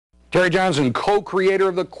Terri Johnson, co-creator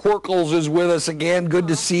of the Quirkles, is with us again. Good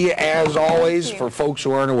to see you as always. For folks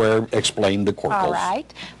who aren't aware, explain the Quirkles. All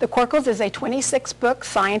right. The Quirkles is a 26-book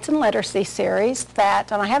science and literacy series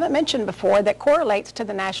that, and I haven't mentioned before, that correlates to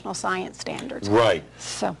the national science standards. Right.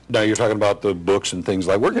 So now you're talking about the books and things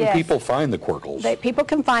like. Where can people find the Quirkles? People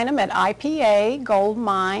can find them at IPA, Gold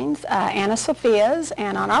Mines, Anna Sophia's,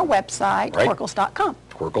 and on our website, Quirkles.com.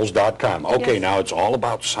 Quirkles.com. Okay, now it's all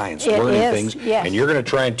about science, learning things, and you're going to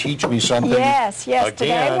try and teach me something. Yes. Again.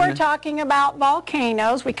 Today we're talking about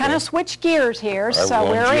volcanoes. We kind of switch gears here,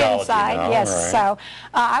 so we're inside. Now. Yes, so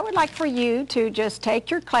I would like for you to just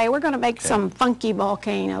take your clay. We're going to make some funky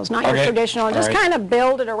volcanoes, not your traditional. Just kind of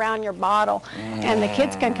build it around your bottle, and the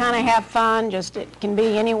kids can kind of have fun. Just it can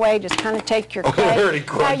be any way. Just kind of take your clay.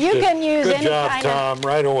 Now you can use any kind of. Tom.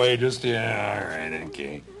 Right away. Just all right,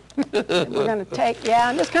 okay. We're going to take,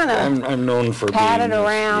 and just kind of I'm known for pat it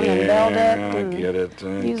around and build it. And I get it.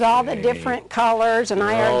 Okay. Use all the different colors. And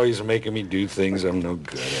You're always making me do things I'm no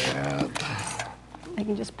good at. I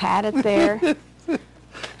can just pat it there.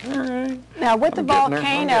 All right. Now with the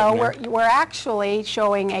volcano, we're actually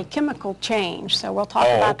showing a chemical change. So we'll talk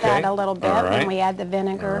about that a little bit when we add the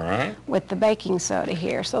vinegar with the baking soda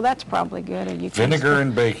here. So that's probably good. Or you can vinegar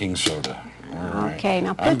and baking soda. All right. Okay,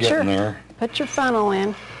 now put your funnel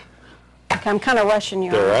in. I'm kind of rushing you.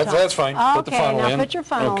 That's fine. Okay, put the funnel in. Now put your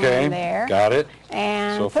funnel in there. Got it.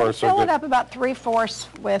 And fill it up about 3/4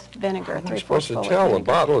 with vinegar. I'm supposed to tell the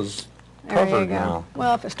bottle is covered now.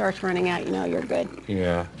 Well, if it starts running out, you know you're good.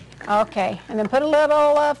 Yeah. Okay, and then put a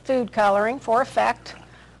little food coloring for effect.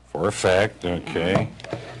 For effect, okay.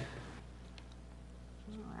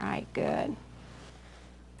 All right, good.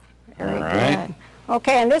 Very good.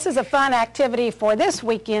 Okay, and this is a fun activity for this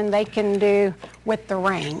weekend they can do with the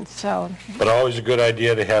rain. But always a good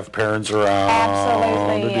idea to have parents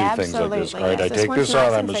around to do things like this. All right, I take this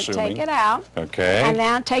out, I'm assuming. Take it out. Okay. And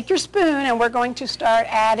now take your spoon, and we're going to start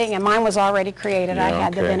adding, and mine was already created. I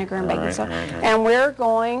had the vinegar and baking soda. And we're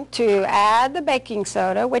going to add the baking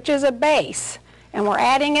soda, which is a base, and we're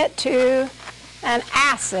adding it to an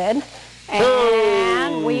acid,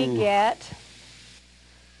 and we get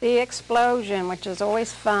the explosion, which is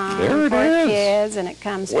always fun for kids, and it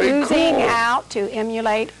comes oozing out to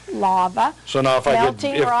emulate lava. So now if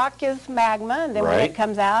melting rock is magma, and then when it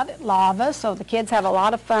comes out, lava. So the kids have a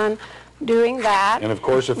lot of fun doing that. And of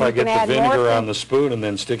course, if I get the vinegar on the spoon and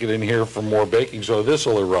then stick it in here for more baking soda, this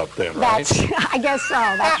will erupt then, right? I guess so.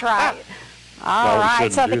 That's right. All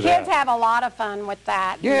right. So the kids have a lot of fun with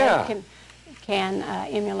that. Yeah. Can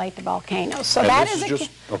emulate the volcanoes. So that is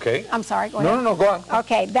okay. I'm sorry, go ahead. No, go on.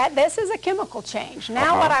 Okay, this is a chemical change.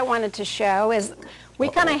 Now what I wanted to show is we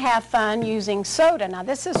kind of have fun using soda. Now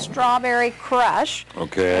this is strawberry crush.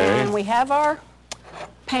 Okay. And we have our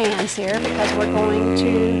pans here because we're going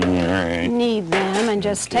to need them. And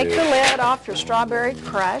just take the lid off your strawberry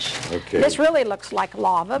crush. Okay. This really looks like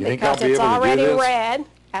lava because it's already red.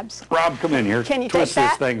 Absolutely. Rob, come in here. Can you twist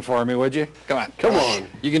this thing for me, would you? Come on. Come on.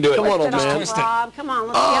 You can do it. Come on, old man. Twist it. Rob, come on.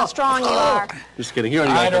 Let's see how strong you are. Just kidding.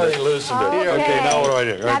 I'd already loosened it. Okay, now what do I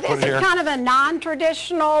do? Now this is kind of a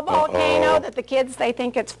non-traditional volcano that the kids, they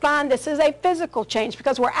think it's fun. This is a physical change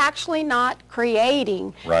because we're actually not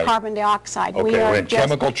creating carbon dioxide. Okay, we had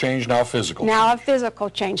chemical change, now physical change. Now a physical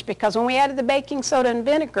change because when we added the baking soda and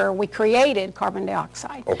vinegar, we created carbon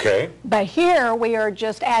dioxide. Okay. But here we are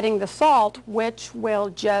just adding the salt, which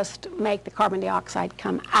will just make the carbon dioxide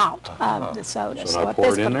come out of the soda. So now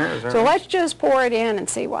pour it in there? So let's just pour it in and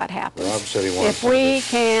see what happens. Rob said he if we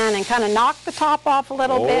can, and kind of knock the top off a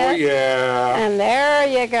little bit. Oh, yeah. And there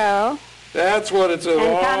you go. That's what it's about.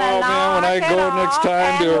 Oh, man, when I go next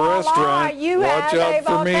time to a restaurant, watch out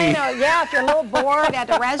for me. Yeah, if you're a little bored at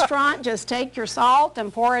the restaurant, just take your salt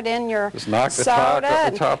and pour it in your just knock the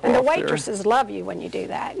soda. top and the off waitresses love you when you do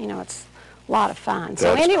that. You know, it's a lot of fun.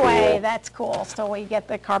 So anyway, that's cool. So we get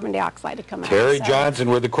the carbon dioxide to come out. Terri Johnson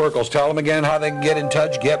with the Quirkles. Tell them again how they can get in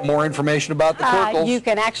touch, get more information about the Quirkles. You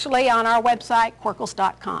can actually on our website,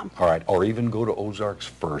 Quirkles.com. All right, or even go to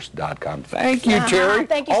ozarksfirst.com. Thank you, Terri.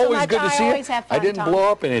 Thank you so always much. good to see you. Have fun, I didn't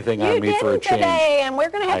blow up anything on me for a change. Today, and we're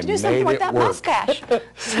going to have to do something with that mustache.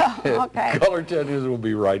 So, okay. Color 10 News will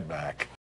be right back.